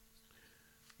percentage.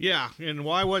 Yeah, and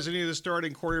why wasn't he the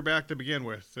starting quarterback to begin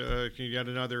with? You got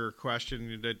another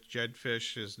question that Jed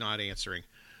Fish is not answering.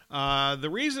 The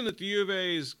reason that the U of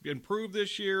A has improved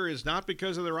this year is not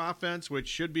because of their offense, which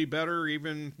should be better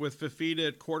even with Fafita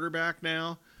at quarterback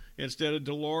now instead of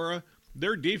DeLaura.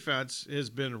 Their defense has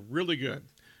been really good.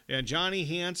 And Johnny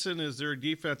Hansen is their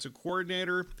defensive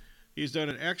coordinator. He's done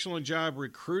an excellent job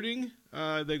recruiting.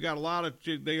 They got a lot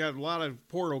of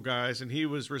portal guys, and he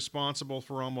was responsible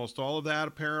for almost all of that,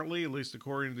 apparently, at least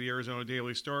according to the Arizona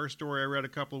Daily Star story I read a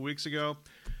couple of weeks ago.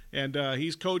 And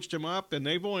he's coached him up, and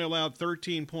they've only allowed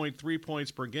 13.3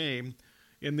 points per game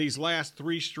in these last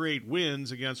 3 straight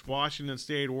wins against Washington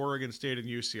State, Oregon State, and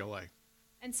UCLA.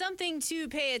 And something to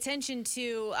pay attention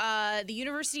to, the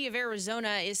University of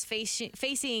Arizona is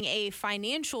facing a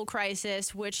financial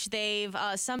crisis, which they've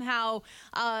somehow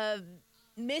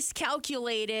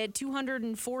miscalculated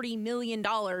 $240 million.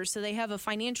 So they have a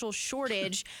financial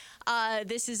shortage.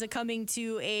 This is coming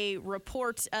to a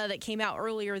report that came out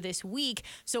earlier this week.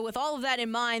 So with all of that in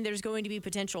mind, there's going to be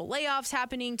potential layoffs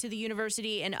happening to the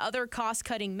university and other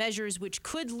cost-cutting measures, which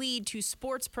could lead to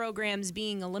sports programs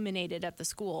being eliminated at the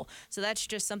school. So that's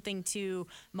just something to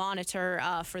monitor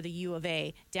for the U of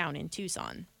A down in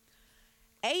Tucson.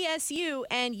 ASU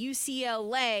and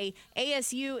UCLA.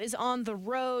 ASU is on the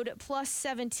road, plus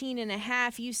 17.5.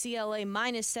 UCLA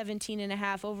minus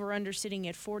 17.5. Over/under sitting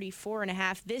at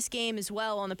 44.5. This game as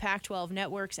well on the Pac-12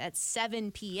 networks at 7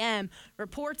 p.m.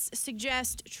 Reports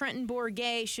suggest Trenton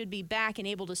Bourguet should be back and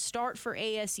able to start for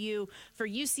ASU. For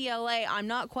UCLA, I'm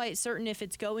not quite certain if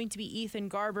it's going to be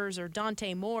Ethan Garbers or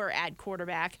Dante Moore at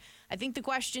quarterback. I think the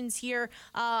questions here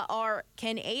are,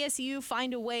 can ASU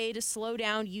find a way to slow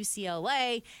down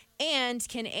UCLA, and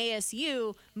can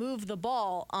ASU move the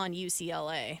ball on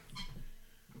UCLA?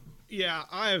 Yeah,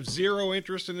 I have zero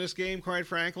interest in this game, quite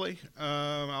frankly.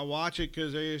 I'll watch it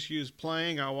because ASU is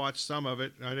playing. I'll watch some of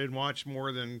it. I didn't watch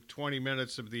more than 20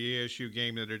 minutes of the ASU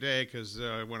game the other day because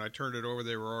when I turned it over,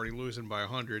 they were already losing by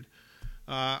 100.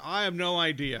 I have no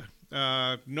idea.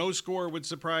 No score would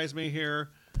surprise me here.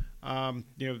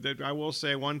 I will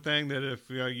say one thing, that if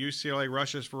UCLA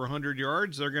rushes for 100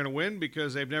 yards, they're going to win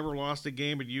because they've never lost a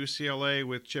game at UCLA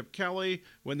with Chip Kelly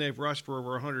when they've rushed for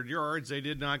over 100 yards. They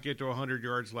did not get to 100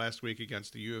 yards last week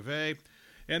against the U of A.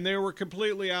 And they were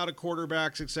completely out of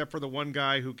quarterbacks except for the one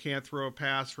guy who can't throw a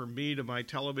pass from me to my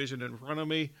television in front of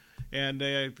me. And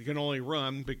they can only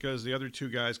run because the other 2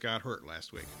 guys got hurt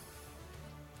last week.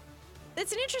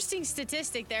 That's an interesting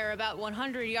statistic there about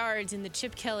 100 yards in the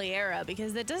Chip Kelly era,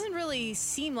 because that doesn't really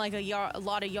seem like a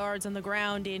lot of yards on the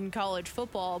ground in college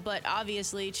football, but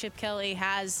obviously Chip Kelly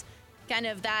has kind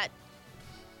of that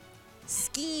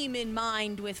scheme in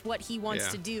mind with what he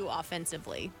wants to do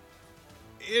offensively.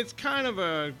 It's kind of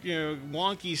a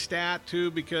wonky stat, too,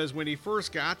 because when he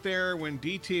first got there, when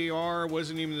DTR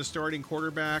wasn't even the starting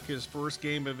quarterback his first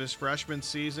game of his freshman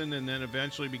season, and then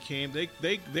eventually became,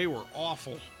 they were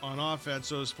awful on offense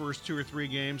those first 2 or 3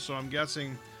 games, so I'm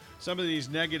guessing some of these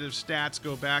negative stats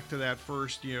go back to that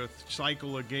first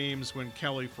cycle of games when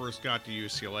Kelly first got to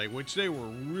UCLA, which they were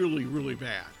really, really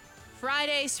bad.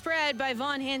 Friday spread by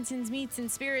Von Hansen's Meats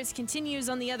and Spirits continues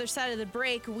on the other side of the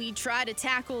break. We try to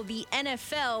tackle the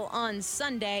NFL on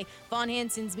Sunday. Von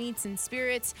Hansen's Meats and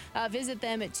Spirits. Visit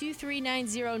them at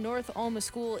 2390 North Alma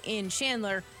School in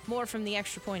Chandler. More from the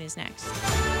Extra Point is next.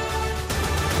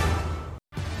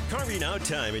 Carving out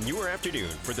time in your afternoon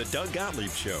for the Doug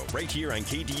Gottlieb Show right here on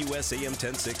KDUS AM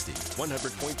 1060,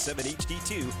 100.7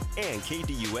 HD2, and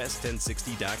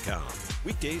KDUS1060.com.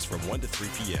 Weekdays from 1 to 3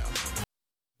 p.m.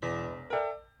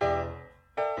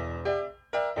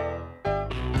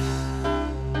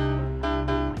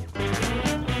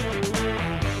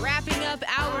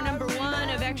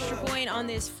 On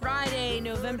this Friday,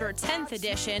 November 10th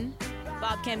edition.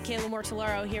 Bob, Kayla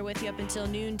Mortellaro here with you up until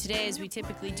noon today, as we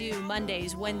typically do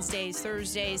Mondays, Wednesdays,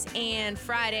 Thursdays, and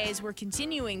Fridays. We're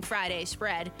continuing Friday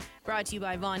Spread, brought to you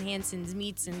by Von Hansen's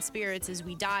Meats and Spirits, as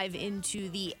we dive into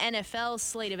the NFL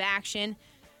slate of action.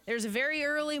 There's a very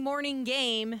early morning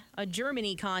game, a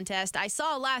Germany contest. I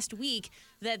saw last week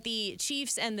that the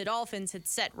Chiefs and the Dolphins had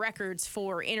set records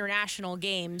for international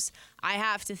games. I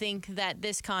have to think that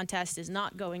this contest is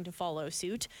not going to follow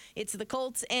suit. It's the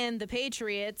Colts and the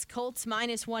Patriots. Colts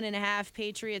 -1.5,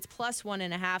 Patriots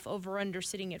 +1.5, over-under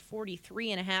sitting at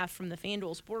 43.5 from the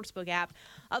FanDuel Sportsbook app.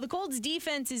 The Colts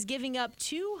defense is giving up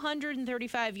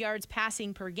 235 yards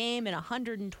passing per game and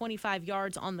 125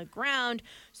 yards on the ground.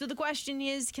 So the question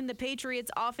is, can the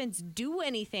Patriots offense do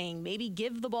anything? Maybe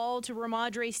give the ball to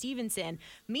Ramondre Stevenson.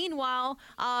 Meanwhile,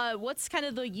 what's kind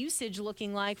of the usage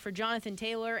looking like for Jonathan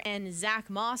Taylor and Zach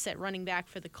Moss at running back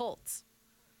for the Colts?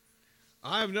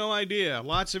 I have no idea.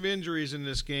 Lots of injuries in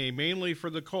this game, mainly for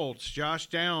the Colts. Josh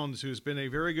Downs, who's been a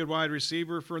very good wide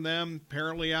receiver for them,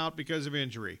 apparently out because of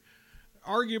injury.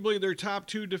 Arguably their top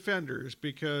two defenders,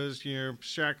 because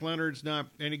Shaq Leonard's not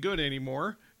any good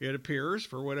anymore, it appears,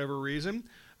 for whatever reason.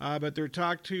 But their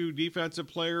top two defensive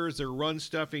players, their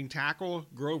run-stuffing tackle,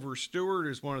 Grover Stewart,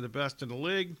 is one of the best in the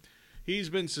league. He's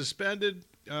been suspended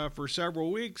for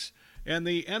several weeks. And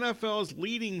the NFL's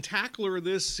leading tackler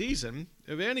this season,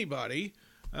 of anybody,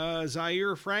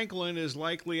 Zaire Franklin, is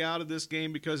likely out of this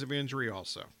game because of injury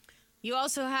also. You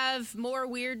also have more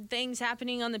weird things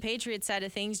happening on the Patriots side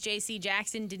of things. J.C.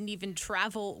 Jackson didn't even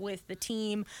travel with the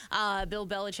team. Bill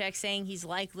Belichick saying he's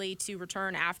likely to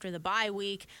return after the bye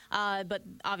week. But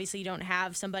obviously you don't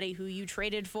have somebody who you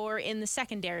traded for in the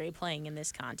secondary playing in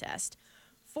this contest.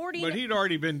 But he'd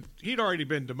already been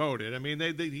demoted. I mean,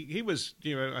 he was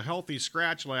a healthy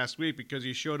scratch last week because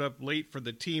he showed up late for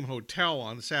the team hotel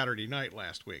on Saturday night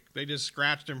last week. They just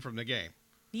scratched him from the game.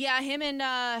 Yeah, him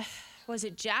and was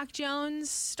it Jack Jones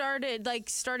started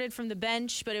from the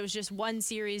bench, but it was just one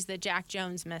series that Jack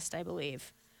Jones missed, I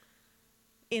believe,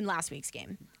 in last week's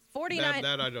game.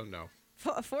 That I don't know.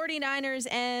 49ers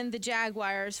and the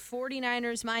Jaguars.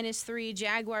 49ers -3,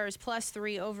 Jaguars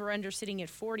 +3, over-under sitting at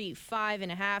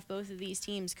 45.5. Both of these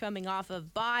teams coming off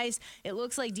of byes. It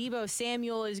looks like Deebo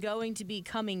Samuel is going to be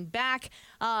coming back.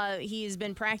 He has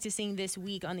been practicing this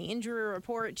week on the injury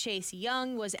report. Chase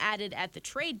Young was added at the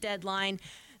trade deadline.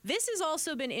 This has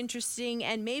also been interesting,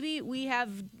 and maybe we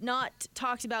have not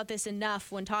talked about this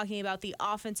enough when talking about the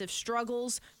offensive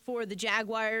struggles for the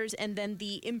Jaguars and then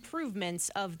the improvements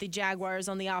of the Jaguars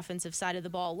on the offensive side of the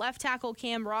ball. Left tackle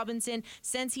Cam Robinson,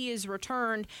 since he has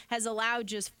returned, has allowed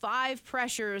just 5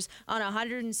 pressures on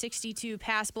 162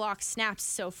 pass block snaps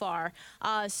so far.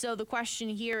 So the question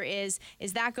here is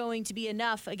that going to be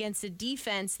enough against a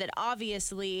defense that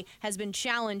obviously has been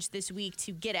challenged this week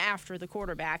to get after the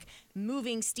quarterback,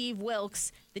 moving Steve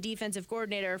Wilks, the defensive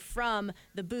coordinator, from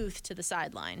the booth to the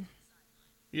sideline?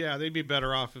 Yeah, they'd be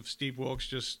better off if Steve Wilks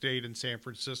just stayed in San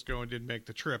Francisco and didn't make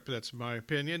the trip. That's my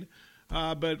opinion.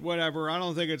 But whatever. I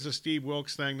don't think it's a Steve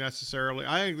Wilks thing necessarily.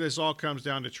 I think this all comes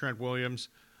down to Trent Williams,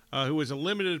 who was a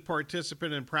limited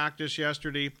participant in practice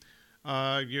yesterday.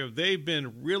 They've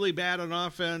been really bad on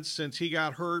offense since he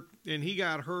got hurt, and he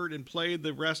got hurt and played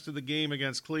the rest of the game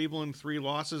against Cleveland 3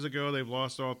 losses ago. They've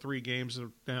lost all 3 games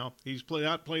now. He's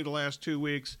not played the last 2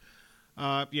 weeks.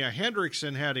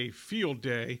 Hendrickson had a field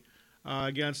day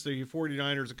against the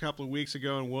 49ers a couple of weeks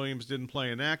ago, and Williams didn't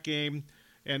play in that game.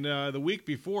 And the week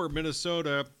before,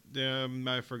 Minnesota,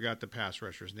 I forgot the pass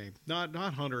rusher's name. Not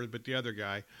Hunter, but the other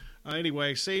guy.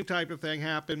 Anyway, same type of thing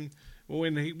happened.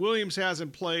 When Williams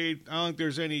hasn't played, I don't think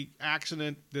there's any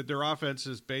accident that their offense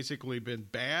has basically been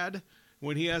bad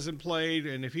when he hasn't played.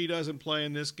 And if he doesn't play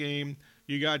in this game,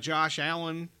 you got Josh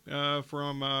Allen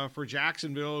for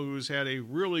Jacksonville, who's had a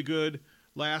really good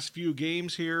last few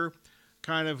games here.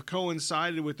 Kind of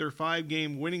coincided with their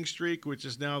 5-game winning streak, which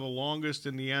is now the longest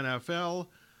in the NFL.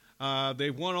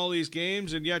 They've won all these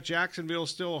games, and yet Jacksonville's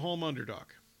still a home underdog.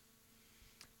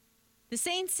 The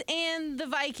Saints and the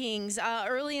Vikings.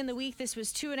 Early in the week, this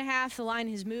was 2.5. The line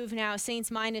has moved now. Saints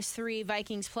 -3,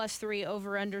 Vikings +3,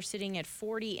 over-under sitting at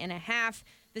 40.5.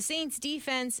 The Saints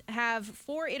defense have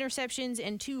 4 interceptions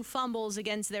and 2 fumbles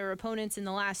against their opponents in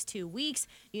the last 2 weeks.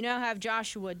 You now have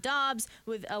Joshua Dobbs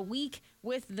with a week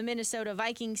with the Minnesota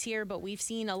Vikings here, but we've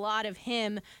seen a lot of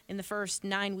him in the first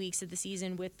 9 weeks of the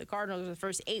season with the Cardinals, or the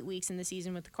first 8 weeks in the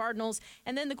season with the Cardinals.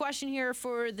 And then the question here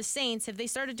for the Saints, have they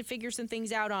started to figure some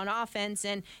things out on offense,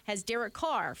 and has Derek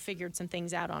Carr figured some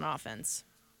things out on offense?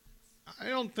 I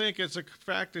don't think it's a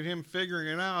fact of him figuring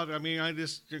it out. I mean, I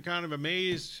just kind of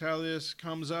amazed how this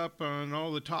comes up on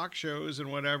all the talk shows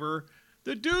and whatever.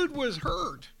 The dude was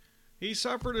hurt. He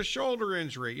suffered a shoulder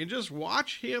injury. And just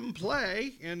watch him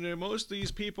play. And most of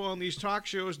these people on these talk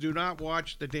shows do not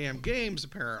watch the damn games,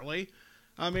 apparently.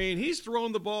 I mean, he's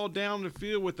thrown the ball down the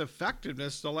field with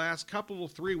effectiveness the last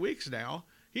 3 weeks now.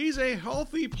 He's a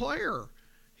healthy player.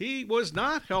 He was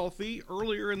not healthy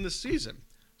earlier in the season.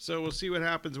 So we'll see what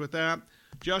happens with that.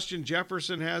 Justin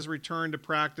Jefferson has returned to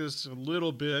practice a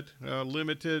little bit,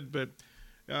 limited, but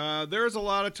there's a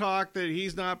lot of talk that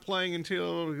he's not playing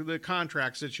until the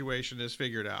contract situation is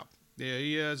figured out. Yeah,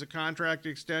 he has a contract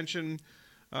extension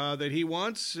that he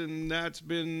wants, and that's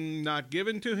been not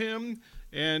given to him.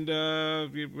 And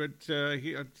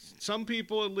some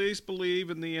people at least believe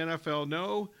in the NFL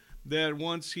know that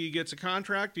once he gets a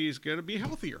contract, he's going to be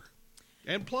healthier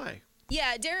and play.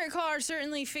 Yeah, Derek Carr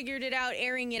certainly figured it out,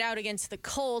 airing it out against the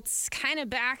Colts. Kind of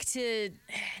back to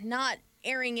not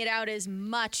airing it out as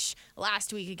much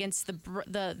last week against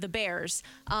the Bears.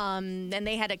 And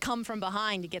they had to come from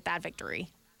behind to get that victory.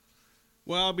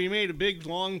 Well, he made a big,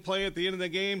 long play at the end of the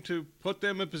game to put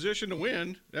them in position to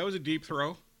win. That was a deep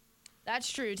throw. That's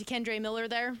true. To Kendre Miller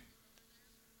there?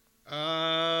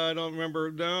 I don't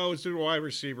remember. No, it's a wide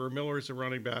receiver. Miller's a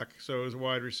running back, so it was a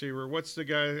wide receiver. What's the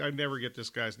guy? I never get this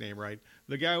guy's name right.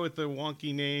 The guy with the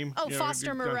wonky name. Oh,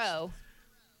 Foster Moreau.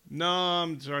 No,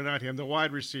 I'm sorry, not him. The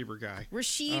wide receiver guy.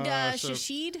 Rashid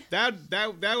Shaheed?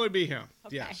 That would be him.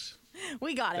 Okay. Yes.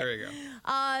 We got it. There you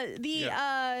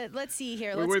go. Let's see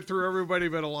here. We went through everybody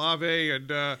but Olave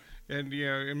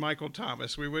and Michael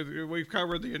Thomas. We've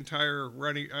covered the entire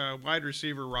wide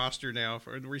receiver roster now,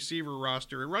 for the receiver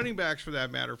roster, and running backs for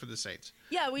that matter for the Saints.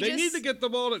 Yeah, they need to get the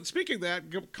ball. Speaking of that,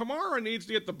 Kamara needs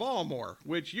to get the ball more,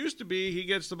 which used to be he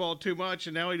gets the ball too much,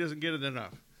 and now he doesn't get it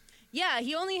enough. Yeah,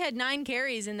 he only had 9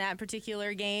 carries in that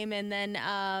particular game, and then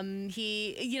I'm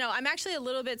actually a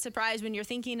little bit surprised when you're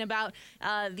thinking about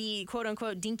the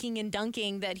quote-unquote dinking and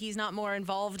dunking that he's not more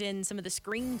involved in some of the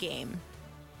screen game.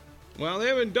 Well, they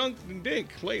haven't dunked and dink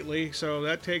lately, so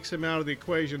that takes him out of the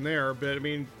equation there. But, I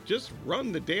mean, just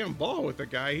run the damn ball with the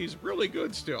guy. He's really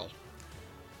good still.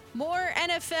 More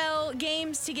NFL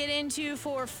games to get into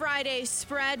for Friday's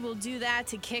spread. We'll do that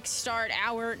to kickstart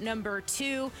hour number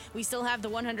 2. We still have the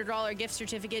 $100 gift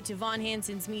certificate to Von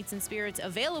Hansen's Meats and Spirits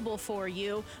available for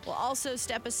you. We'll also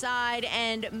step aside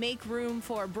and make room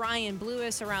for Brian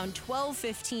Blewis around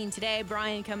 12:15 today.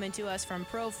 Brian coming to us from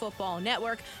Pro Football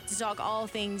Network to talk all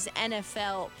things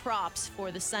NFL props for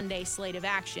the Sunday slate of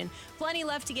action. Plenty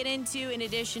left to get into in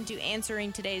addition to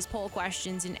answering today's poll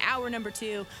questions in hour number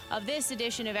 2 of this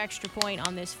edition of Extra Point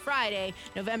on this Friday,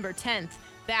 November 10th.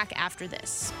 Back after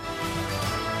this.